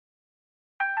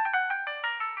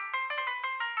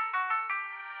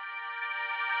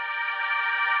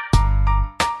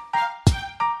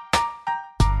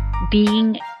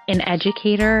Being an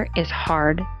educator is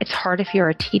hard. It's hard if you're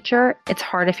a teacher. It's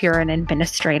hard if you're an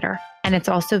administrator. And it's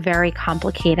also very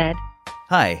complicated.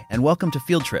 Hi, and welcome to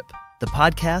Field Trip, the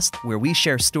podcast where we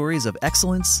share stories of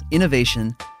excellence,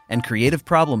 innovation, and creative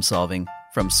problem solving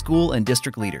from school and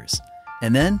district leaders.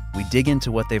 And then we dig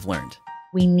into what they've learned.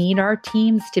 We need our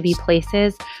teams to be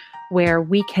places where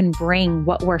we can bring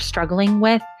what we're struggling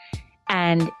with,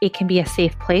 and it can be a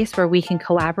safe place where we can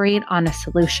collaborate on a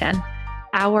solution.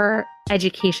 Our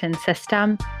education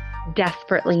system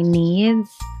desperately needs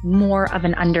more of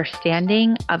an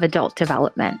understanding of adult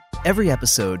development. Every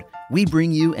episode, we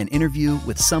bring you an interview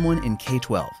with someone in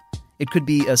K-12. It could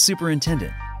be a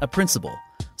superintendent, a principal,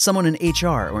 someone in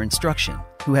HR or instruction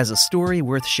who has a story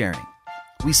worth sharing.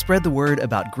 We spread the word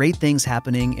about great things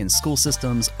happening in school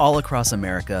systems all across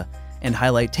America and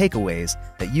highlight takeaways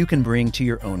that you can bring to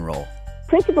your own role.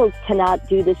 Principals cannot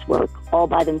do this work all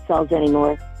by themselves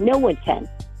anymore. No one can.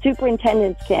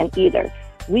 Superintendents can't either.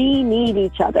 We need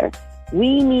each other.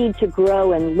 We need to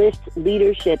grow and lift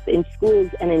leadership in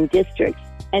schools and in districts.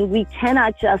 And we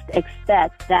cannot just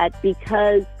expect that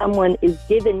because someone is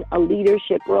given a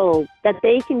leadership role, that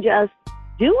they can just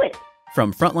do it.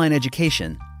 From Frontline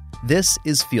Education, this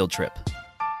is Field Trip.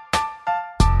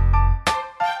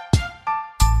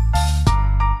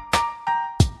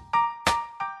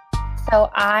 So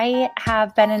I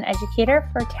have been an educator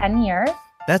for 10 years.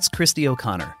 That's Christy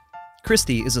O'Connor.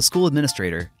 Christy is a school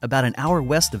administrator about an hour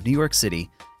west of New York City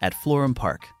at Florham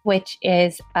Park, which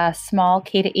is a small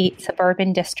K-8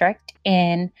 suburban district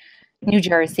in New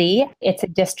Jersey. It's a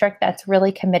district that's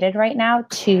really committed right now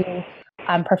to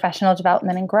professional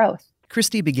development and growth.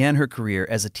 Christy began her career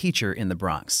as a teacher in the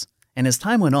Bronx, and as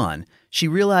time went on, she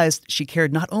realized she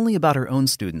cared not only about her own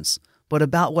students, but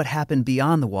about what happened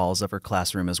beyond the walls of her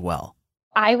classroom as well.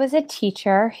 I was a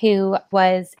teacher who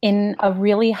was in a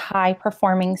really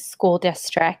high-performing school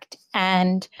district,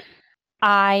 and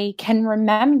I can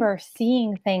remember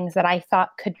seeing things that I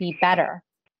thought could be better.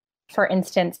 For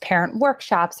instance, parent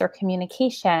workshops or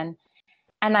communication.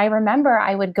 And I remember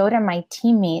I would go to my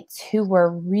teammates who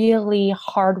were really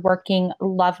hardworking,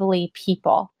 lovely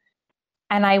people.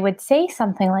 And I would say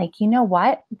something like, you know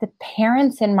what? The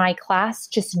parents in my class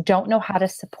just don't know how to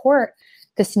support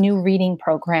this new reading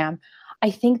program. I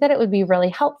think that it would be really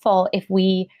helpful if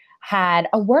we had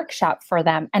a workshop for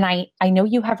them. And I know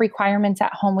you have requirements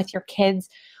at home with your kids,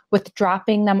 with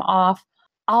dropping them off.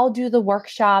 I'll do the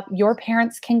workshop. Your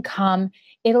parents can come.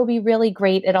 It'll be really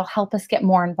great. It'll help us get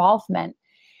more involvement.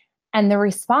 And the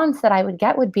response that I would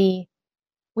get would be,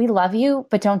 we love you,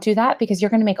 but don't do that because you're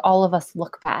going to make all of us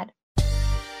look bad.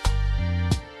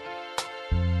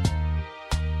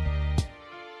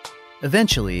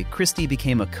 Eventually, Christy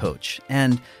became a coach,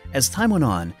 and as time went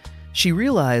on, she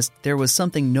realized there was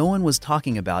something no one was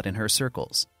talking about in her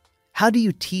circles. How do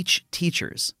you teach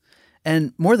teachers?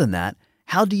 And more than that,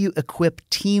 how do you equip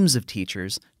teams of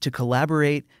teachers to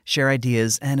collaborate, share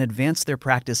ideas, and advance their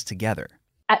practice together?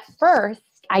 At first,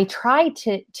 I tried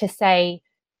to say,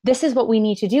 this is what we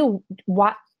need to do.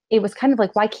 It was kind of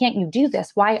like, why can't you do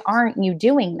this? Why aren't you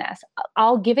doing this?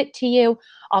 I'll give it to you.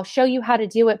 I'll show you how to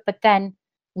do it. But then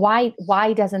why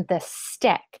doesn't this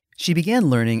stick? She began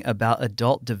learning about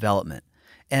adult development,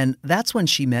 and that's when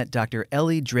she met Dr.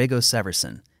 Ellie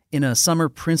Drago-Severson in a summer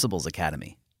principals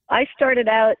academy. I started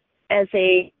out as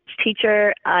a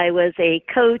teacher. I was a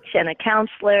coach and a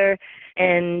counselor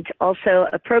and also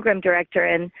a program director.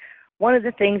 And one of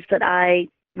the things that I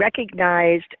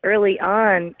recognized early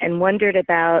on and wondered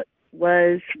about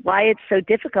was why it's so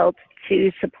difficult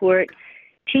to support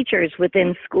teachers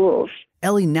within schools.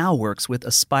 Ellie now works with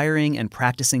aspiring and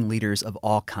practicing leaders of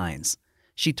all kinds.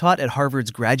 She taught at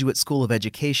Harvard's Graduate School of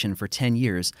Education for 10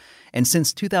 years, and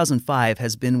since 2005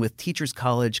 has been with Teachers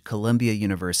College, Columbia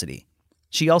University.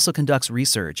 She also conducts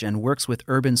research and works with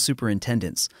urban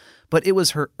superintendents, but it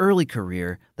was her early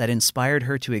career that inspired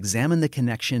her to examine the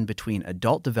connection between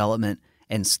adult development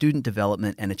and student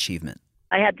development and achievement.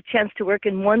 I had the chance to work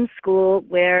in one school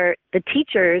where the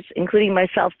teachers, including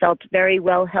myself, felt very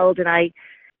well held, and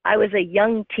I was a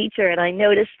young teacher, and I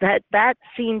noticed that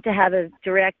seemed to have a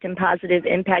direct and positive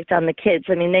impact on the kids.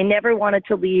 I mean, they never wanted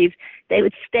to leave. They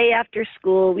would stay after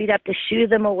school. We'd have to shoo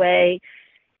them away.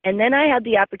 And then I had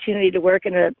the opportunity to work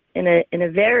in a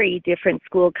very different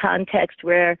school context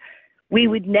where we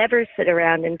would never sit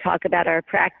around and talk about our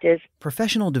practice.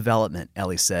 Professional development,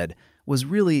 Ellie said, was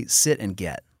really sit and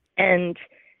get. And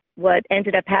what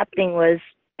ended up happening was,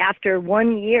 after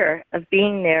 1 year of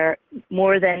being there,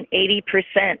 more than 80%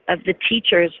 of the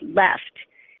teachers left.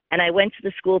 And I went to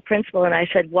the school principal and I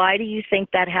said, why do you think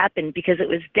that happened? Because it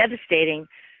was devastating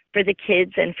for the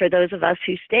kids and for those of us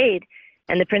who stayed.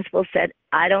 And the principal said,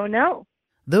 I don't know.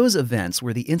 Those events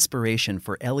were the inspiration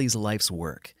for Ellie's life's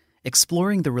work,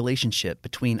 exploring the relationship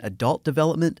between adult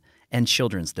development and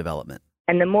children's development.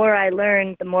 And the more I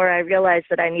learned, the more I realized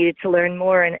that I needed to learn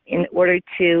more in order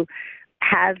to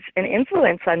have an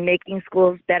influence on making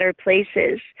schools better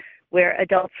places where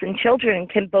adults and children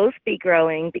can both be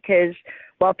growing. Because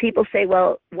while people say,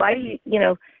 well, why do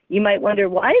you might wonder,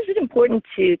 why is it important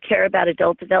to care about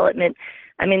adult development?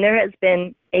 I mean, there has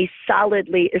been a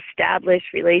solidly established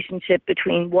relationship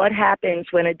between what happens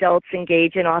when adults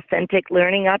engage in authentic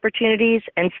learning opportunities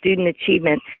and student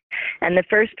achievement. And the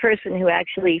first person who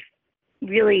actually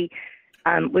really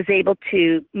was able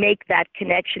to make that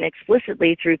connection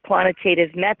explicitly through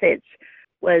quantitative methods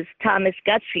was Thomas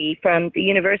Gutsy from the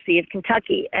University of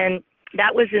Kentucky. And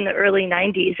that was in the early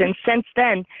 90s. And since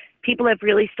then, people have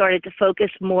really started to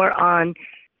focus more on,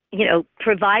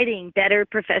 providing better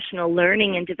professional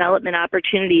learning and development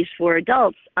opportunities for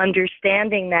adults,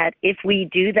 understanding that if we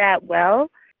do that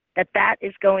well, that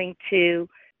is going to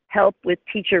help with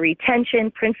teacher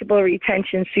retention, principal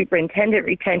retention, superintendent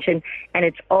retention, and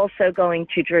it's also going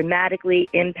to dramatically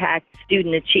impact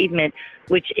student achievement,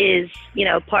 which is,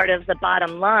 part of the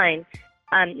bottom line.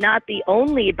 Not the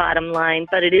only bottom line,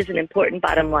 but it is an important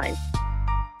bottom line.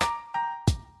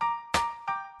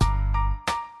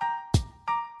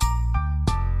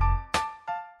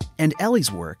 And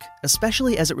Ellie's work,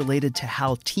 especially as it related to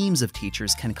how teams of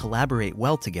teachers can collaborate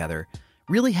well together,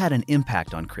 really had an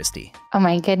impact on Christy. Oh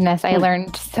my goodness, I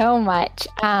learned so much.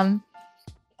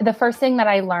 The first thing that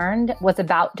I learned was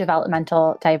about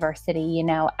developmental diversity.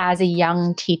 As a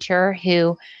young teacher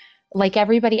who, like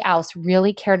everybody else,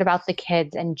 really cared about the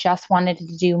kids and just wanted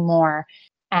to do more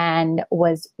and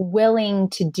was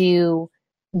willing to do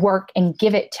work and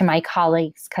give it to my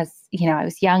colleagues because, I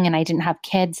was young and I didn't have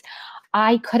kids.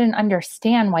 I couldn't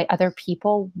understand why other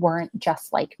people weren't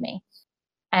just like me.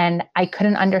 And I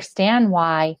couldn't understand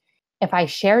why, if I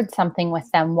shared something with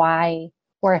them,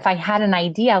 or if I had an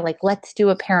idea, like, let's do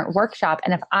a parent workshop.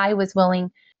 And if I was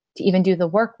willing to even do the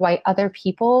work, why other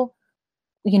people,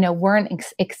 weren't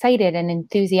excited and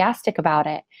enthusiastic about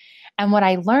it. And what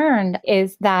I learned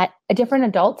is that different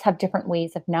adults have different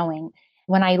ways of knowing.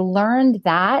 When I learned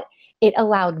that, it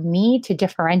allowed me to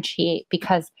differentiate,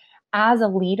 because as a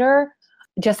leader,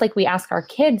 just like we ask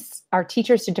our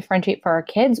teachers to differentiate for our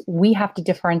kids, we have to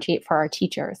differentiate for our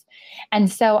teachers.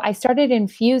 And so I started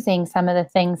infusing some of the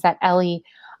things that Ellie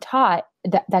taught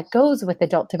that goes with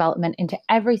adult development into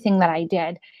everything that I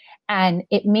did. And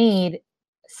it made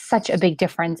such a big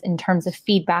difference in terms of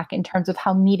feedback, in terms of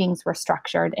how meetings were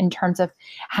structured, in terms of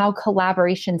how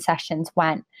collaboration sessions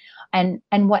went. And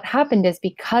what happened is,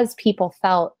 because people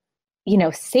felt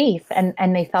safe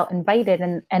and they felt invited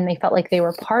and they felt like they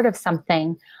were part of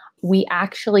something, we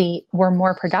actually were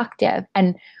more productive.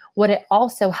 And what it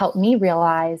also helped me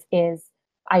realize is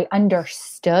I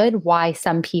understood why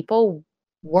some people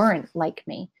weren't like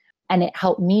me. And it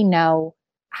helped me know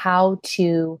how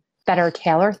to better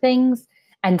tailor things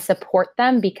and support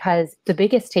them, because the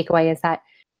biggest takeaway is that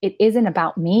it isn't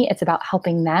about me, it's about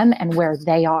helping them and where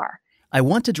they are. I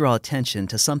want to draw attention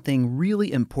to something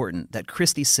really important that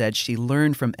Christy said she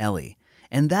learned from Ellie,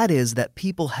 and that is that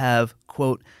people have,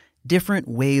 quote, different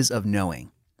ways of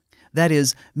knowing. That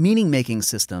is, meaning-making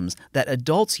systems that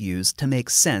adults use to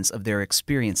make sense of their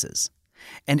experiences.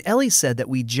 And Ellie said that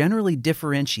we generally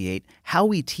differentiate how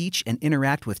we teach and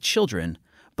interact with children,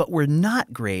 but we're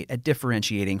not great at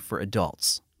differentiating for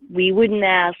adults. We wouldn't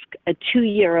ask a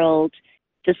 2-year-old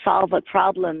to solve a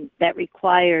problem that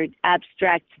required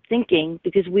abstract thinking,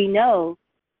 because we know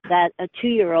that a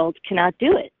 2-year-old cannot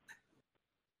do it.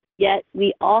 Yet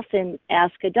we often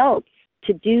ask adults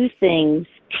to do things,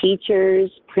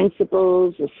 teachers,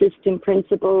 principals, assistant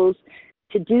principals,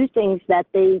 to do things that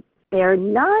they're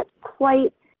not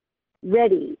quite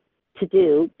ready to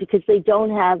do because they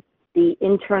don't have the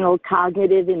internal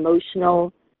cognitive,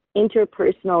 emotional,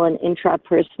 interpersonal, and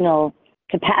intrapersonal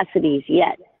capacities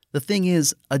yet. The thing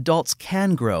is, adults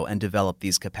can grow and develop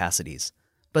these capacities,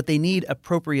 but they need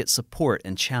appropriate support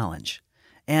and challenge.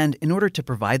 And in order to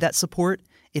provide that support,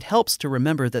 it helps to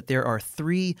remember that there are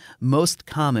 3 most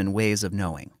common ways of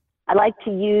knowing. I like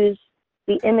to use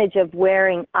the image of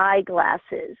wearing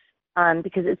eyeglasses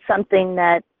because it's something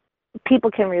that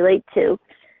people can relate to.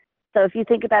 So if you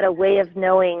think about a way of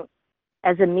knowing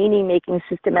as a meaning-making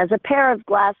system, as a pair of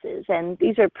glasses, and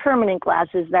these are permanent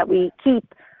glasses that we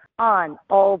keep on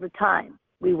all the time.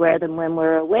 We wear them when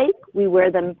we're awake, we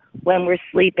wear them when we're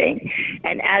sleeping.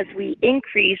 And as we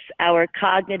increase our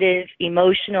cognitive,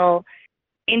 emotional,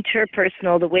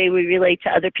 interpersonal, the way we relate to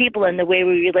other people and the way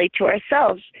we relate to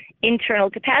ourselves, internal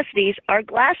capacities, our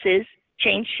glasses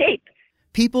change shape.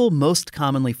 People most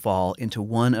commonly fall into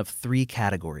one of three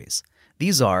categories.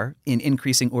 These are, in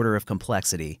increasing order of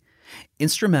complexity,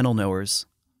 instrumental knowers,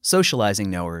 socializing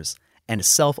knowers, and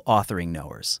self-authoring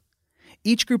knowers.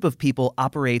 Each group of people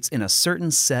operates in a certain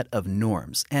set of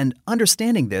norms, and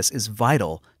understanding this is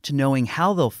vital to knowing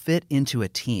how they'll fit into a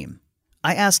team.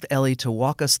 I asked Ellie to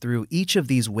walk us through each of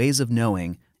these ways of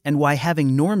knowing and why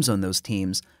having norms on those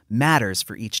teams matters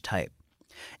for each type.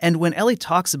 And when Ellie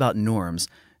talks about norms,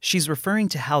 she's referring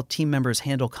to how team members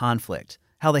handle conflict,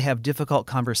 how they have difficult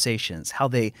conversations, how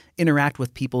they interact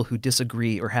with people who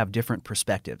disagree or have different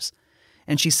perspectives.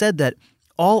 And she said that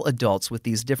all adults with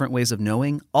these different ways of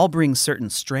knowing all bring certain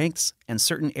strengths and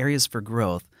certain areas for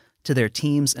growth to their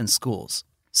teams and schools.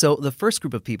 So the first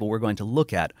group of people we're going to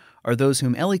look at are those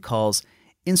whom Ellie calls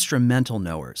instrumental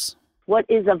knowers. What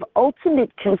is of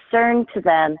ultimate concern to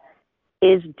them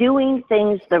is doing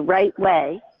things the right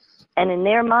way. And in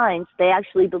their minds, they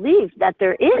actually believe that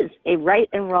there is a right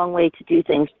and wrong way to do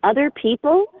things. Other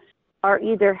people are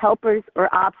either helpers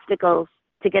or obstacles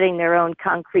to getting their own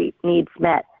concrete needs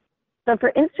met. So for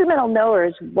instrumental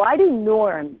knowers, why do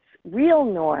norms, real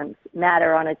norms,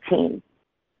 matter on a team?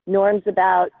 Norms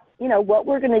about, what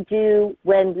we're going to do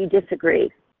when we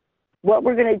disagree, what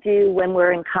we're going to do when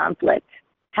we're in conflict.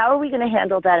 How are we going to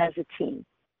handle that as a team?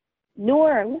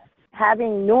 Norms,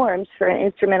 having norms for an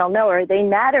instrumental knower, they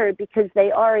matter because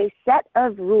they are a set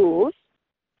of rules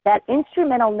that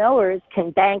instrumental knowers can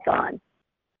bank on,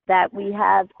 that we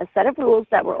have a set of rules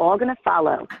that we're all going to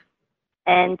follow.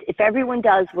 And if everyone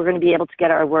does, we're going to be able to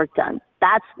get our work done.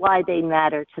 That's why they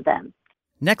matter to them.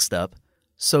 Next up,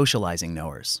 socializing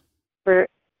knowers. For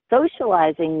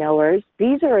socializing knowers,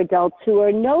 these are adults who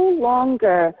are no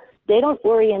longer, they don't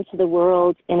orient to the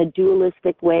world in a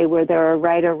dualistic way where there are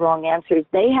right or wrong answers.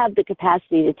 They have the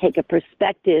capacity to take a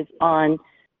perspective on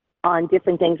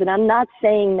different things. And I'm not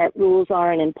saying that rules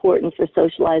aren't important for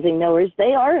socializing knowers.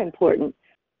 They are important,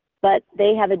 but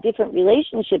they have a different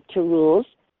relationship to rules.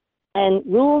 And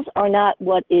rules are not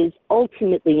what is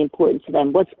ultimately important to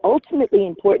them. What's ultimately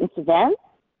important to them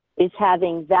is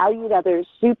having valued others,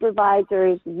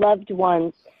 supervisors, loved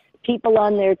ones, people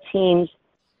on their teams,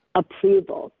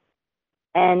 approval.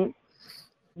 And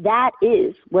that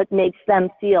is what makes them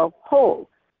feel whole.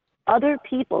 Other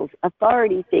people's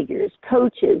authority figures,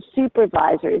 coaches,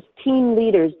 supervisors, team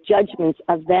leaders' judgments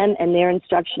of them and their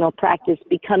instructional practice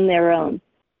become their own.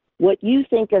 What you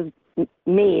think of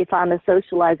me, if I'm a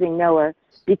socializing knower,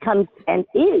 becomes and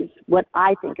is what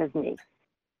I think of me.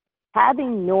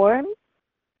 Having norms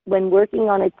when working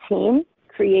on a team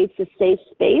creates a safe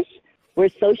space where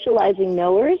socializing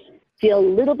knowers feel a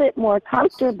little bit more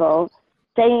comfortable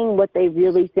saying what they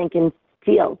really think and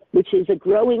feel, which is a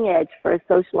growing edge for a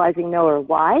socializing knower.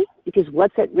 Why? Because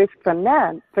what's at risk for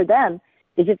them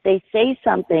is if they say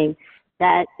something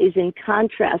that is in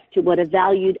contrast to what a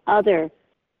valued other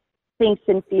thinks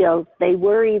and feels, they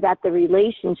worry that the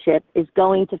relationship is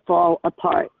going to fall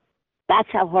apart. That's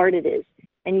how hard it is.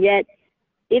 And yet,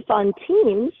 if on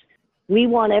teams, we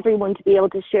want everyone to be able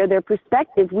to share their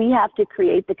perspective, we have to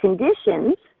create the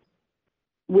conditions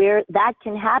where that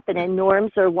can happen. And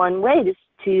norms are one way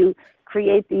to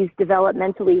create these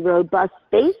developmentally robust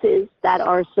spaces that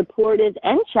are supportive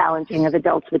and challenging of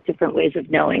adults with different ways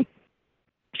of knowing.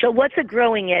 So what's a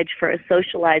growing edge for a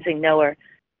socializing knower?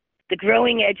 The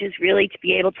growing edge is really to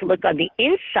be able to look on the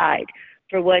inside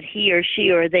for what he or she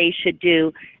or they should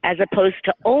do, as opposed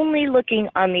to only looking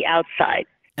on the outside.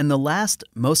 And the last,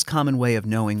 most common way of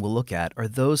knowing we'll look at are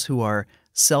those who are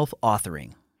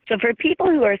self-authoring. So for people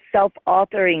who are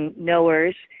self-authoring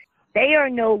knowers, they are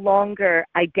no longer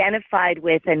identified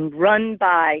with and run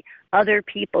by other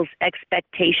people's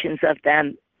expectations of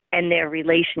them and their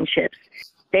relationships.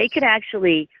 They can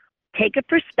actually take a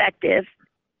perspective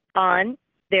on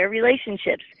their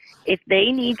relationships. If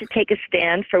they need to take a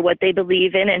stand for what they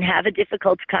believe in and have a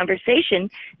difficult conversation,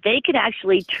 they can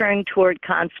actually turn toward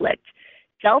conflict.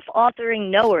 Self-authoring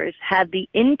knowers have the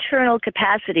internal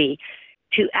capacity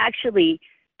to actually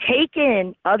take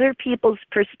in other people's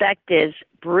perspectives,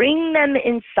 bring them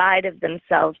inside of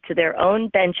themselves to their own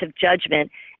bench of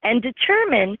judgment, and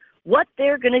determine what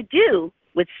they're going to do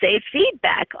with safe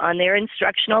feedback on their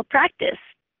instructional practice.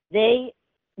 They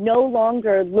no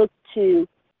longer look to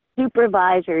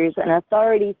supervisors and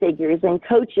authority figures and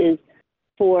coaches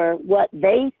for what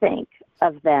they think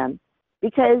of them,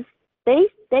 because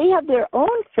they have their own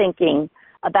thinking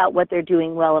about what they're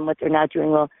doing well and what they're not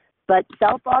doing well. But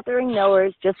self-authoring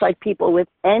knowers, just like people with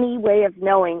any way of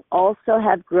knowing, also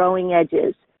have growing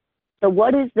edges. So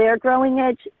what is their growing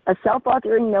edge? A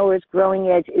self-authoring knower's growing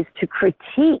edge is to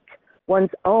critique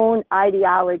one's own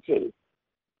ideology,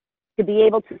 to be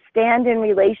able to stand in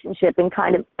relationship and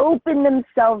kind of open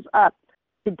themselves up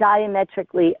to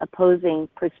diametrically opposing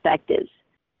perspectives.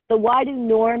 So why do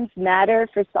norms matter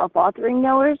for self-authoring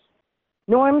knowers?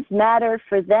 Norms matter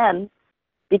for them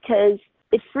because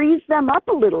it frees them up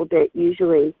a little bit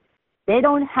usually. They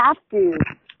don't have to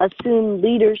assume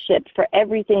leadership for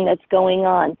everything that's going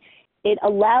on. It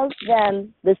allows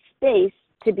them the space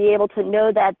to be able to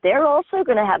know that they're also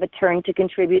going to have a turn to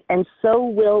contribute, and so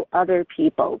will other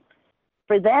people.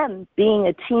 For them, being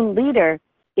a team leader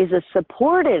is a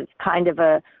supportive kind of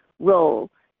a role.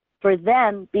 For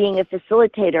them, being a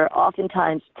facilitator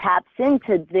oftentimes taps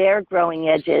into their growing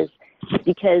edges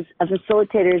because a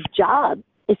facilitator's job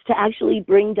is to actually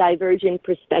bring divergent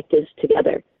perspectives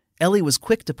together. Ellie was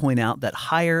quick to point out that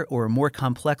higher or more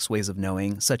complex ways of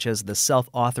knowing, such as the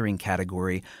self-authoring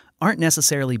category, aren't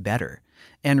necessarily better.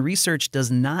 And research does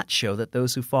not show that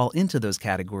those who fall into those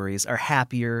categories are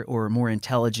happier or more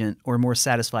intelligent or more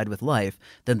satisfied with life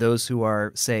than those who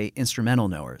are, say, instrumental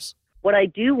knowers. What I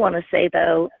do want to say,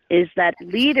 though, is that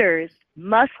leaders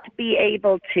must be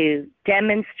able to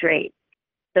demonstrate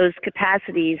those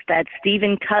capacities that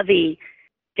Stephen Covey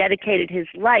dedicated his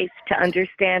life to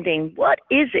understanding. What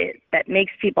is it that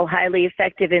makes people highly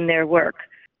effective in their work?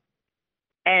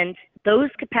 And those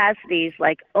capacities,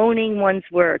 like owning one's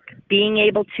work, being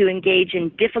able to engage in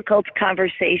difficult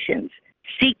conversations,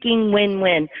 seeking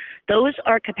win-win, those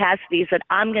are capacities that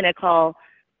I'm going to call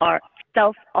our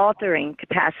self-authoring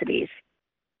capacities.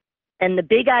 And the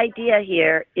big idea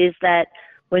here is that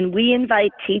when we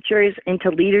invite teachers into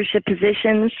leadership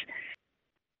positions,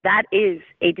 that is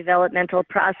a developmental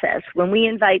process. When we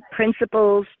invite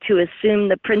principals to assume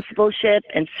the principalship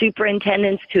and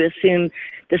superintendents to assume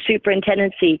the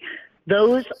superintendency,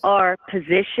 those are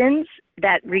positions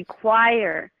that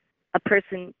require a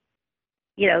person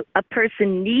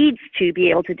needs to be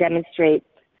able to demonstrate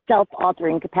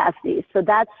self-authoring capacities. So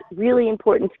that's really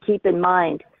important to keep in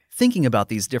mind. Thinking about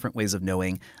these different ways of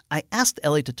knowing, I asked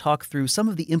Ellie to talk through some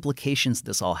of the implications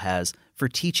this all has for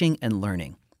teaching and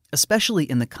learning, especially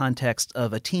in the context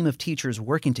of a team of teachers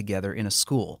working together in a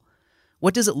school.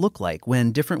 What does it look like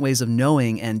when different ways of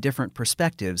knowing and different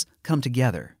perspectives come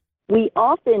together? We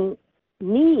often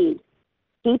need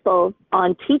people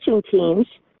on teaching teams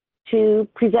to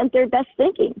present their best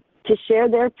thinking, to share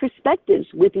their perspectives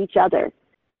with each other.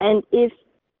 And if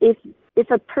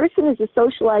a person is a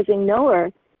socializing knower,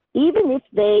 even if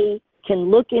they can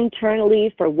look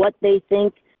internally for what they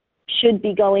think should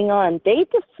be going on, they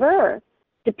defer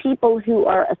to people who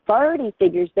are authority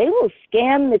figures. They will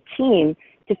scan the team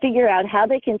to figure out how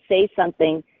they can say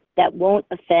something that won't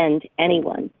offend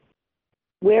anyone.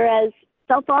 Whereas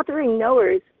self-authoring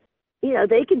knowers,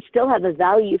 they can still have a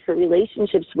value for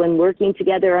relationships when working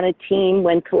together on a team,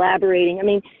 when collaborating. I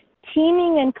mean,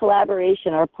 teaming and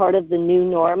collaboration are part of the new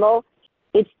normal.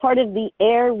 It's part of the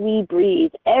air we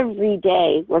breathe. Every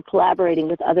day we're collaborating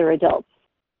with other adults.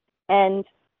 And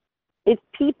if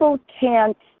people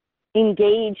can't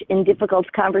engage in difficult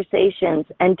conversations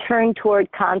and turn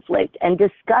toward conflict and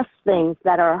discuss things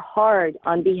that are hard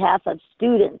on behalf of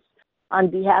students, on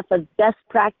behalf of best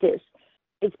practice,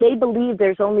 if they believe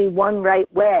there's only one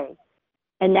right way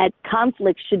and that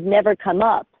conflict should never come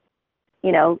up,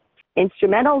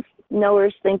 instrumental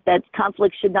knowers think that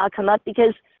conflict should not come up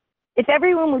because if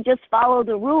everyone would just follow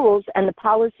the rules and the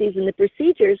policies and the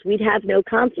procedures, we'd have no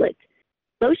conflict.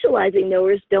 Socializing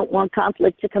knowers don't want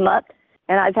conflict to come up.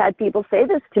 And I've had people say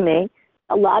this to me.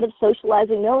 A lot of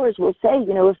socializing knowers will say,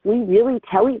 if we really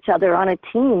tell each other on a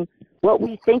team what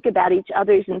we think about each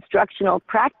other's instructional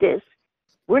practice,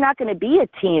 we're not going to be a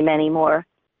team anymore.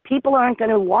 People aren't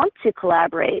going to want to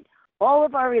collaborate. All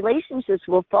of our relationships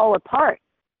will fall apart.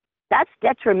 That's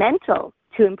detrimental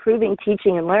to improving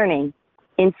teaching and learning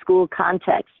in school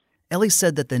context. Ellie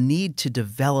said that the need to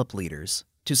develop leaders,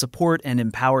 to support and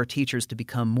empower teachers to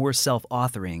become more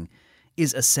self-authoring,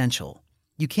 is essential.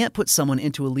 You can't put someone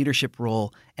into a leadership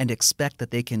role and expect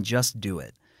that they can just do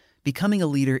it. Becoming a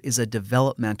leader is a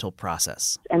developmental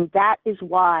process. And that is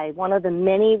why, one of the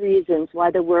many reasons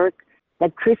why the work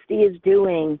that Christy is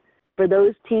doing for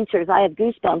those teachers, I have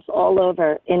goosebumps all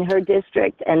over in her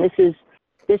district, and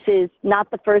this is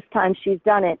not the first time she's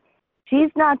done it.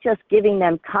 She's not just giving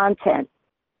them content.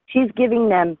 She's giving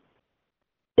them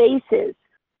spaces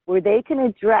where they can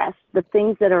address the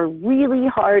things that are really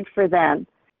hard for them,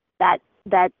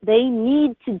 that they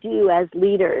need to do as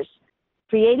leaders,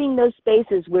 creating those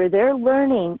spaces where they're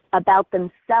learning about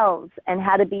themselves and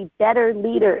how to be better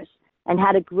leaders and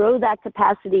how to grow that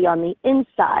capacity on the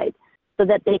inside so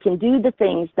that they can do the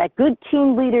things that good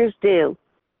team leaders do.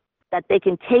 that they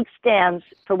can take stands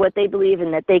for what they believe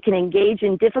in, that they can engage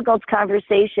in difficult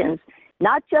conversations,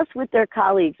 not just with their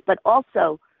colleagues, but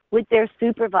also with their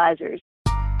supervisors.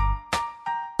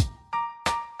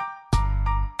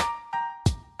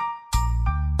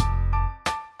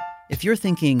 If you're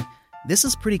thinking, this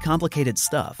is pretty complicated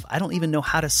stuff, I don't even know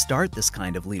how to start this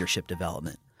kind of leadership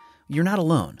development, you're not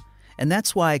alone. And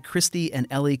that's why Christy and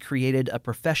Ellie created a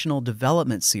professional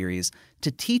development series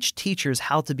to teach teachers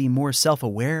how to be more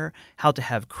self-aware, how to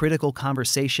have critical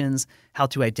conversations, how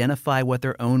to identify what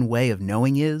their own way of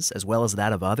knowing is, as well as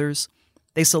that of others.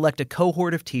 They select a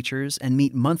cohort of teachers and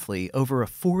meet monthly over a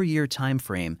 4-year time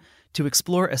frame to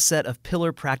explore a set of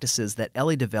pillar practices that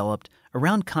Ellie developed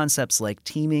around concepts like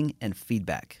teaming and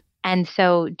feedback. And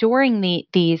so during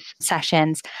these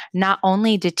sessions, not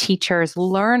only did teachers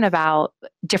learn about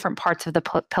different parts of the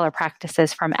pillar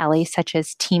practices from Ellie, such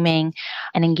as teaming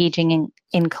and engaging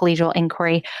in collegial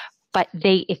inquiry, but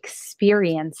they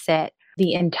experience it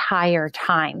the entire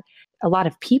time. A lot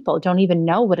of people don't even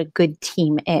know what a good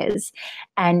team is.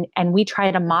 And we try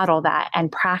to model that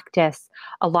and practice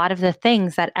a lot of the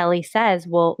things that Ellie says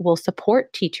will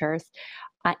support teachers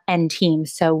and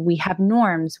teams. So we have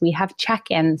norms, we have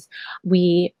check-ins,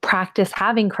 we practice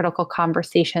having critical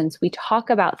conversations, we talk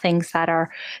about things that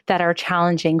are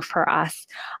challenging for us.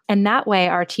 And that way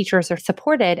our teachers are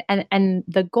supported. And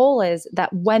the goal is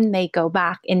that when they go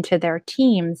back into their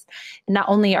teams, not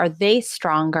only are they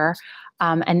stronger,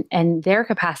 and their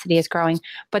capacity is growing,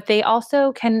 but they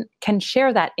also can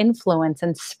share that influence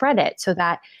and spread it so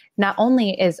that not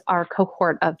only is our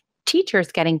cohort of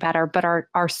teachers getting better, but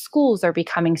our schools are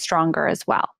becoming stronger as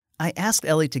well. I asked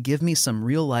Ellie to give me some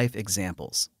real-life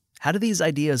examples. How do these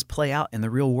ideas play out in the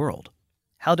real world?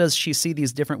 How does she see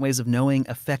these different ways of knowing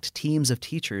affect teams of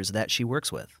teachers that she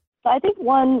works with? So I think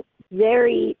one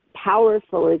very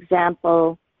powerful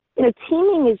example,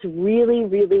 teaming is really,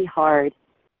 really hard.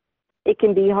 It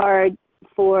can be hard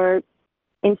for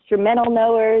instrumental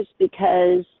knowers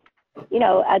because,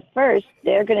 at first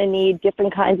they're going to need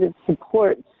different kinds of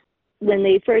supports when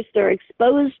they first are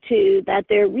exposed to that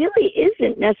there really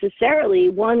isn't necessarily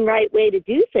one right way to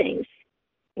do things.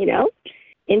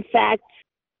 In fact,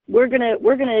 we're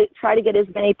gonna try to get as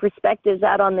many perspectives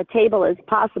out on the table as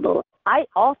possible. I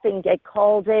often get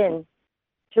called in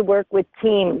to work with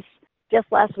teams. Just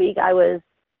last week, I was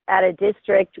at a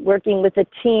district working with a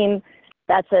team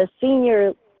that's a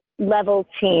senior level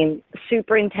team,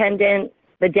 superintendent,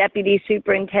 the deputy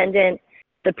superintendent,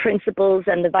 the principals,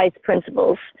 and the vice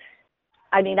principals.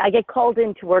 I mean, I get called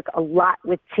in to work a lot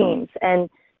with teams. And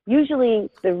usually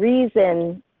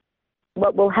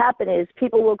what will happen is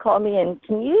people will call me and,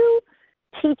 can you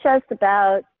teach us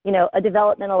about, a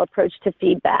developmental approach to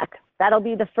feedback? That'll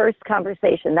be the first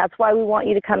conversation. That's why we want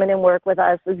you to come in and work with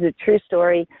us. This is a true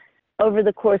story over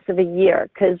the course of a year.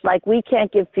 Because we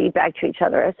can't give feedback to each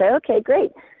other. I say, okay,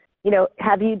 great.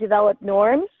 Have you developed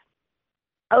norms?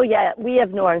 Oh yeah, we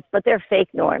have norms, but they're fake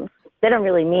norms. They don't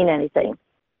really mean anything.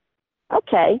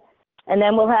 Okay. And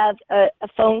then we'll have a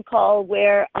phone call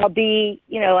where I'll be,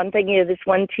 I'm thinking of this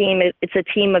one team. It's a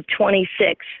team of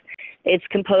 26. It's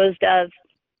composed of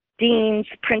deans,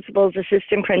 principals,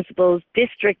 assistant principals,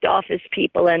 district office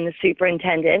people, and the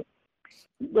superintendent.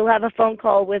 We'll have a phone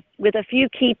call with a few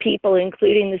key people,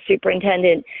 including the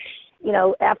superintendent.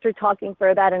 After talking for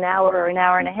about an hour or an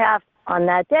hour and a half on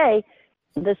that day,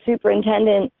 the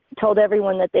superintendent told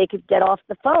everyone that they could get off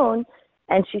the phone.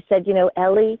 And she said,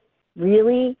 Ellie,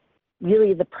 really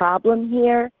the problem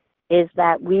here is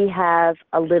that we have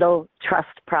a little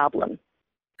trust problem.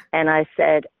 And I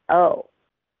said, oh,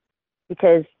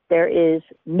 because there is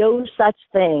no such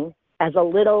thing as a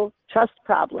little trust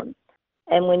problem.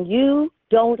 And when you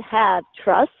don't have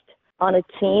trust on a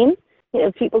team,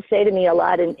 people say to me a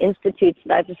lot in institutes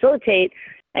that I facilitate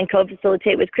and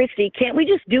co-facilitate with Christy, can't we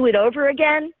just do it over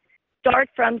again? Start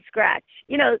from scratch.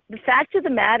 The fact of the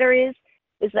matter is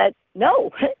that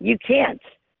no, you can't.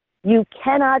 You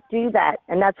cannot do that.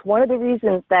 And that's one of the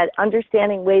reasons that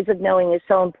understanding ways of knowing is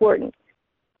so important,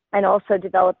 and also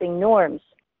developing norms.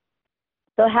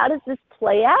 So how does this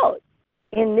play out?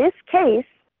 In this case,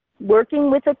 working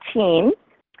with a team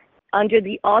under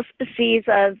the auspices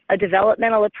of a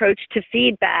developmental approach to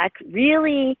feedback,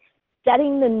 really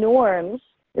setting the norms.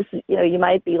 This is, you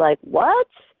might be like, what?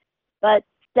 But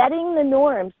setting the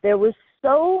norms, there was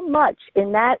so much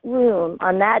in that room,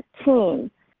 on that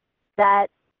team, that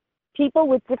people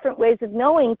with different ways of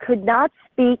knowing could not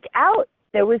speak out.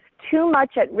 There was too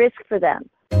much at risk for them.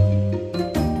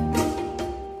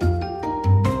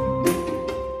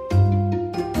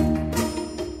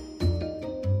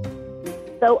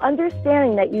 So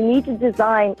understanding that you need to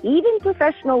design even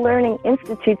professional learning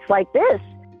institutes like this,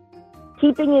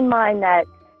 keeping in mind that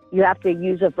you have to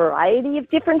use a variety of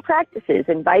different practices,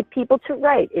 invite people to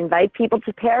write, invite people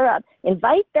to pair up,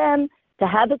 invite them to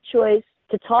have a choice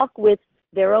to talk with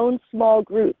their own small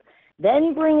group,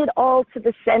 then bring it all to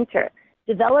the center,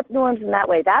 develop norms in that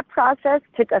way. That process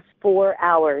took us 4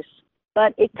 hours,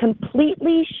 but it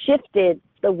completely shifted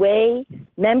the way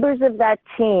members of that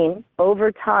team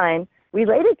over time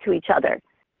related to each other.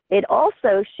 It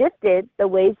also shifted the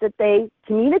ways that they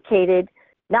communicated,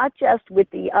 not just with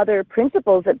the other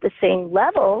principals at the same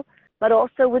level, but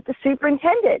also with the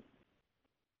superintendent.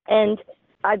 And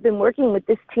I've been working with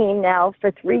this team now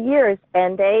for 3 years,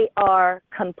 and they are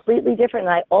completely different.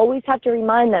 And I always have to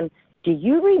remind them, do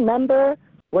you remember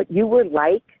what you were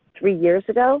like 3 years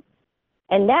ago?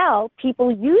 And now people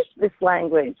use this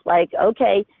language like,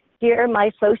 okay, here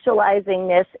my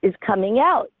socializingness is coming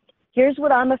out. Here's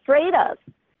what I'm afraid of.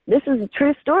 This is a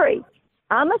true story.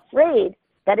 I'm afraid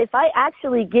that if I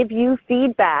actually give you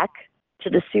feedback to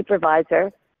the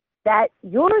supervisor, that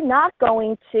you're not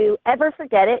going to ever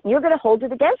forget it, and you're going to hold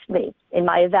it against me in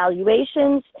my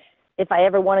evaluations, if I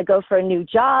ever want to go for a new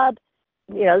job.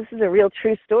 You know, this is a real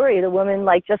true story. The woman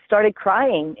just started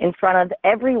crying in front of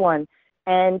everyone.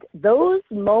 And those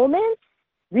moments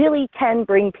really can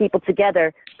bring people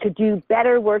together to do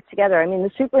better work together. I mean,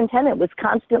 the superintendent was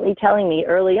constantly telling me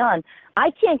early on,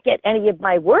 I can't get any of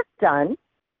my work done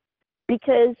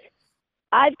because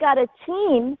I've got a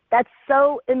team that's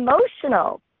so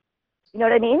emotional. You know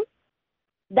what I mean?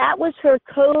 That was her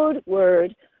code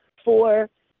word for,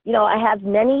 I have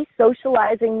many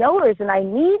socializing knowers, and I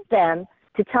need them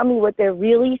to tell me what they're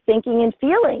really thinking and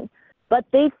feeling. But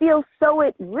they feel so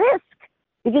at risk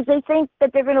because they think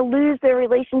that they're going to lose their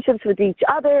relationships with each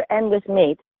other and with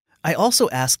me. I also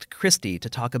asked Christy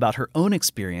to talk about her own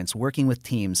experience working with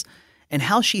teams and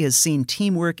how she has seen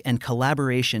teamwork and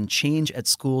collaboration change at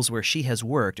schools where she has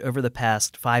worked over the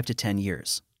past 5 to 10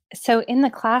 years. So in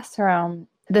the classroom,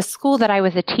 the school that I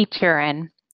was a teacher in,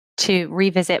 to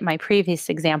revisit my previous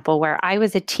example where I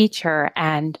was a teacher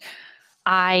and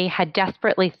I had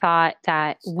desperately thought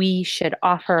that we should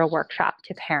offer a workshop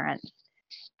to parents.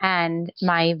 And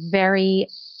my very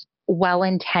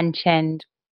well-intentioned,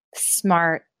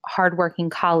 smart, hardworking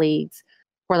colleagues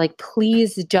were like,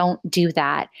 please don't do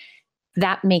that.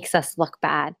 That makes us look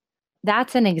bad.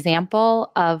 That's an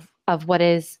example of what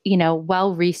is,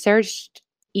 well-researched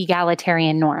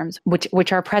egalitarian norms,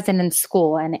 which are present in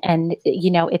school. And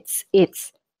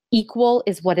it's equal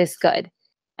is what is good.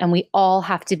 And we all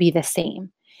have to be the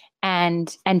same. And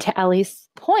to Ellie's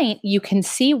point, you can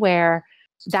see where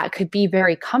that could be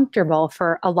very comfortable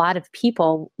for a lot of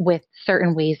people with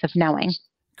certain ways of knowing.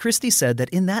 Christy said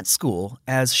that in that school,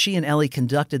 as she and Ellie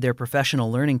conducted their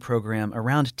professional learning program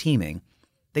around teaming,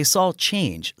 they saw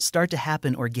change start to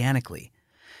happen organically.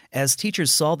 As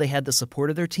teachers saw they had the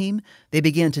support of their team, they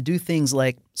began to do things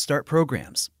like start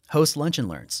programs, host lunch and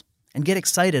learns, and get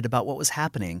excited about what was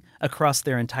happening across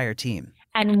their entire team.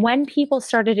 And when people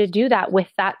started to do that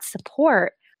with that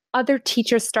support, other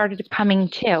teachers started coming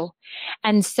too.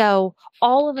 And so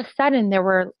all of a sudden there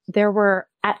were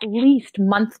at least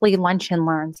monthly lunch and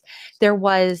learns. There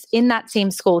was, in that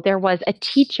same school, there was a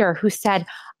teacher who said,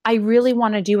 I really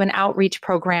want to do an outreach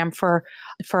program for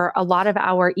a lot of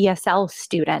our ESL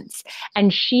students.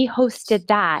 And she hosted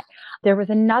that. There was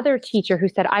another teacher who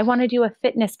said, I want to do a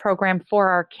fitness program for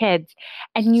our kids.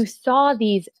 And you saw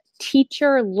these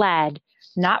teacher-led,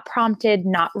 not prompted,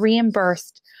 not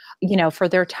reimbursed, for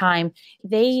their time.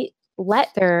 They let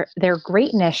their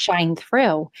greatness shine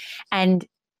through. And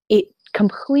it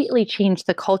completely changed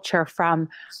the culture from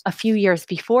a few years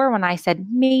before when I said,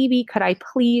 maybe could I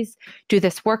please do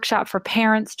this workshop for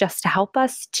parents just to help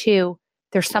us, to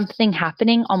there's something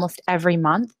happening almost every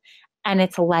month, and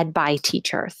it's led by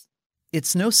teachers.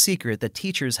 It's no secret that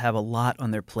teachers have a lot on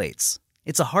their plates.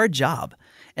 It's a hard job,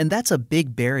 and that's a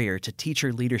big barrier to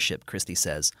teacher leadership, Christy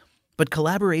says. But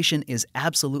collaboration is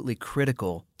absolutely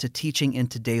critical to teaching in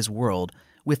today's world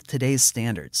with today's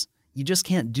standards. You just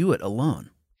can't do it alone.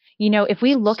 If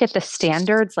we look at the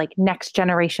standards, like next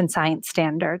generation science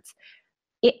standards,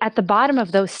 at the bottom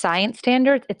of those science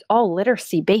standards, it's all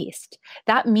literacy based.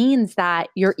 That means that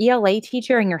your ELA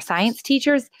teacher and your science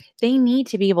teachers, they need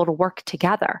to be able to work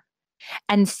together.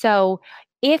 And so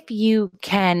if you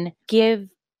can give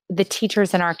the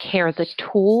teachers in our care the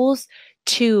tools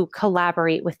to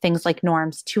collaborate with things like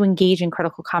norms, to engage in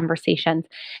critical conversations,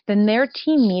 then their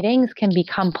team meetings can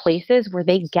become places where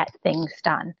they get things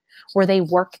done, where they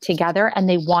work together and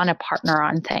they want to partner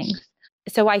on things.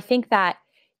 So I think that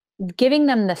giving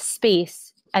them the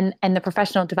space and the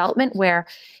professional development where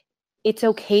it's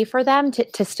okay for them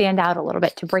to stand out a little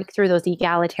bit, to break through those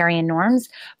egalitarian norms,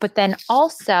 but then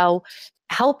also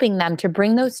helping them to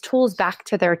bring those tools back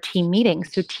to their team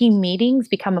meetings. So team meetings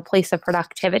become a place of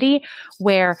productivity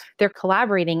where they're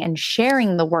collaborating and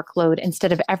sharing the workload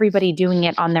instead of everybody doing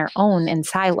it on their own in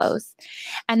silos.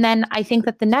 And then I think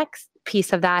that the next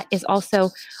piece of that is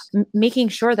also making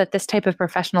sure that this type of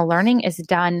professional learning is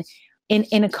done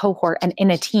in a cohort and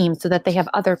in a team so that they have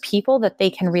other people that they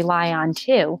can rely on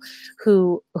too,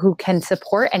 who can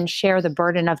support and share the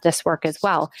burden of this work as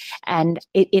well. And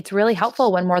it's really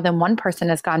helpful when more than one person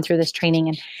has gone through this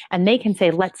training and they can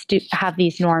say, let's have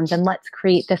these norms and let's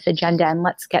create this agenda and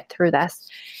let's get through this.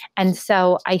 And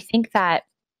so I think that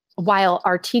while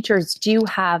our teachers do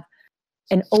have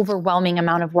an overwhelming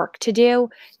amount of work to do,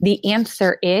 the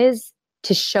answer is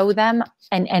to show them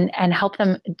and help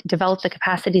them develop the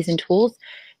capacities and tools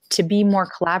to be more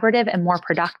collaborative and more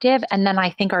productive. And then I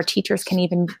think our teachers can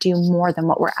even do more than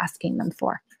what we're asking them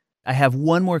for. I have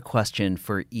one more question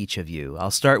for each of you.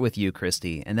 I'll start with you,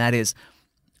 Christy, and that is,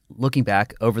 looking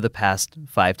back over the past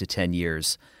 5 to 10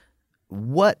 years,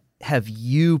 what have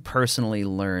you personally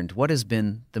learned? What has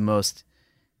been the most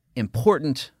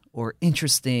important or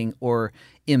interesting or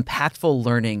impactful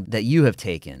learning that you have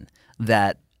taken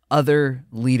that other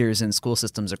leaders in school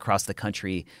systems across the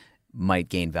country might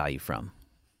gain value from?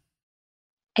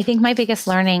 I think my biggest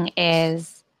learning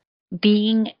is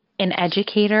being an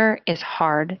educator is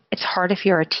hard. It's hard if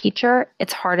you're a teacher.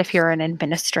 It's hard if you're an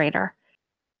administrator.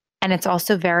 And it's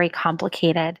also very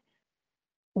complicated.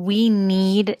 We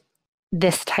need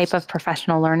this type of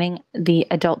professional learning, the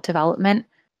adult development,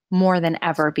 more than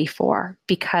ever before,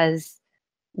 because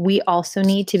we also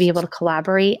need to be able to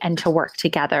collaborate and to work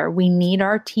together. We need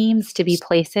our teams to be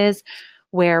places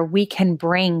where we can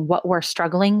bring what we're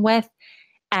struggling with,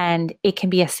 and it can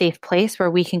be a safe place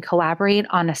where we can collaborate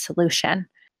on a solution.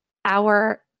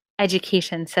 Our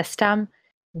education system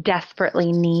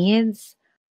desperately needs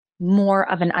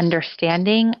more of an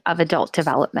understanding of adult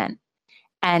development.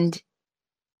 And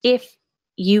if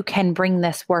you can bring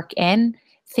this work in,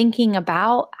 thinking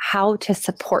about how to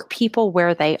support people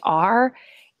where they are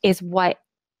is what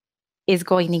is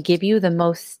going to give you the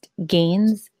most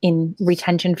gains in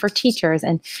retention for teachers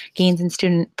and gains in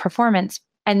student performance.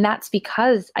 And that's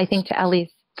because I think, to Ellie's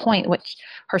point, which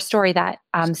her story that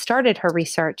started her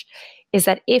research, is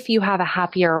that if you have a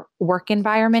happier work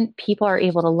environment, people are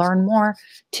able to learn more,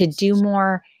 to do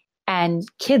more, and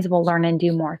kids will learn and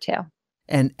do more too.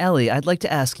 And Ellie, I'd like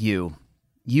to ask you,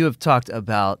 you have talked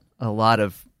about a lot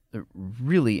of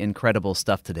really incredible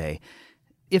stuff today.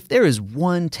 If there is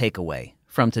one takeaway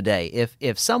from today,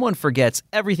 if someone forgets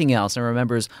everything else and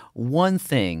remembers one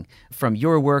thing from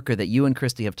your work or that you and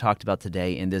Christy have talked about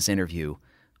today in this interview,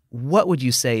 what would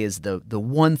you say is the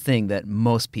one thing that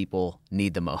most people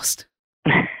need the most?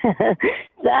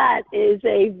 That is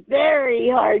a very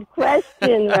hard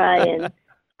question, Ryan.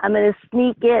 I'm going to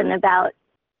sneak in about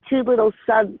 2 little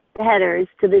subheaders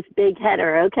to this big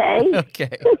header, okay?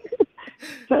 Okay.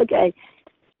 Okay.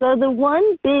 So the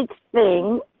one big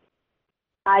thing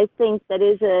I think that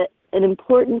is an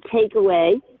important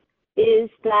takeaway is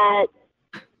that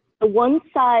a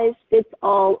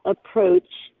one-size-fits-all approach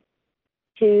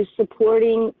to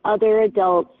supporting other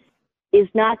adults is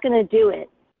not going to do it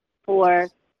for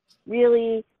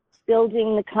really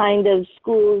building the kind of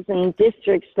schools and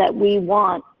districts that we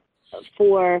want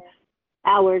for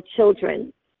our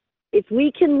children. If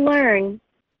we can learn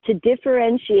to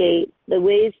differentiate the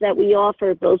ways that we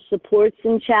offer both supports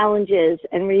and challenges,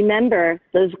 and remember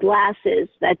those glasses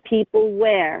that people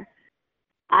wear,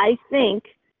 I think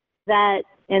that,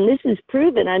 and this is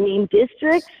proven, I mean,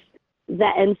 districts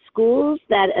that and schools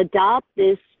that adopt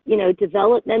this,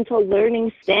 developmental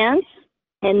learning stance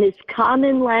and this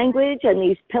common language and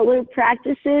these pillar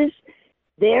practices,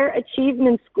 their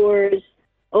achievement scores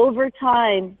over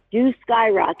time do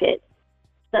skyrocket.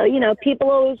 So,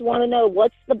 people always want to know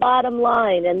what's the bottom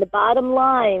line. And the bottom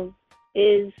line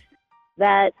is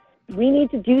that we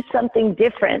need to do something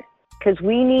different because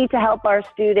we need to help our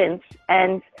students.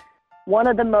 And one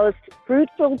of the most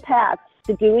fruitful paths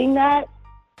to doing that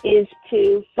is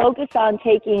to focus on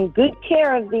taking good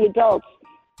care of the adults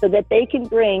so that they can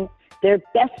bring their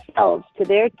best selves to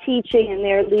their teaching and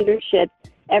their leadership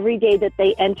every day that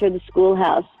they enter the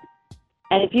schoolhouse.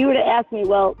 And if you were to ask me,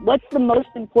 well, what's the most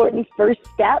important first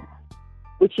step,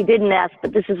 which you didn't ask,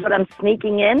 but this is what I'm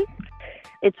sneaking in,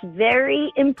 it's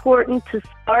very important to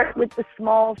start with the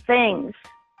small things.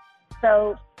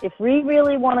 So if we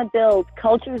really want to build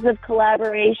cultures of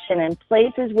collaboration and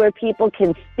places where people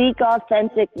can speak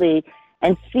authentically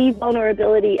and see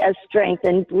vulnerability as strength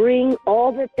and bring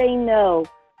all that they know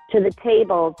to the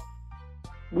table.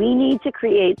 We need to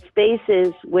create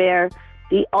spaces where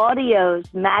the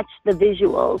audios match the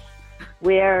visuals,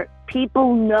 where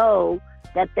people know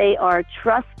that they are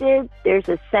trusted, there's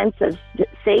a sense of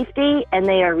safety, and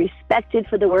they are respected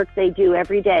for the work they do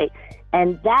every day.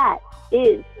 And that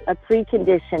is a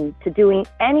precondition to doing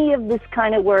any of this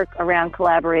kind of work around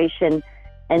collaboration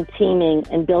and teaming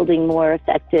and building more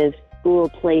effective school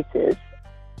places.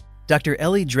 Dr.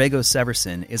 Ellie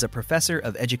Drago-Severson is a professor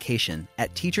of education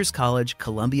at Teachers College,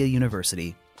 Columbia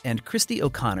University, and Christy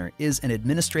O'Connor is an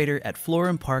administrator at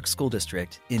Florham Park School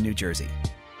District in New Jersey.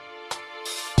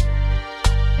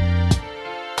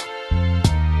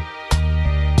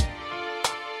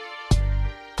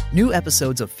 New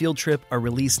episodes of Field Trip are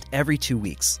released every 2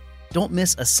 weeks. Don't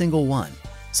miss a single one.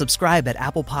 Subscribe at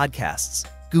Apple Podcasts,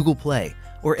 Google Play,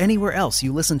 or anywhere else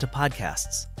you listen to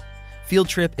podcasts. Field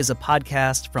Trip is a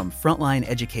podcast from Frontline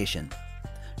Education.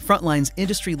 Frontline's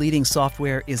industry-leading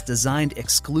software is designed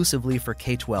exclusively for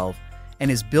K-12 and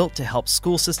is built to help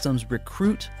school systems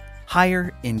recruit,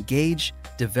 hire, engage,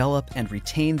 develop, and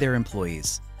retain their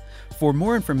employees. For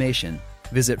more information,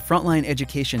 visit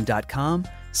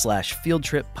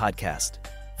frontlineeducation.com/fieldtrippodcast.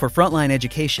 For Frontline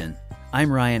Education,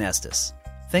 I'm Ryan Estes.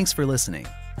 Thanks for listening,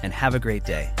 and have a great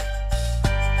day.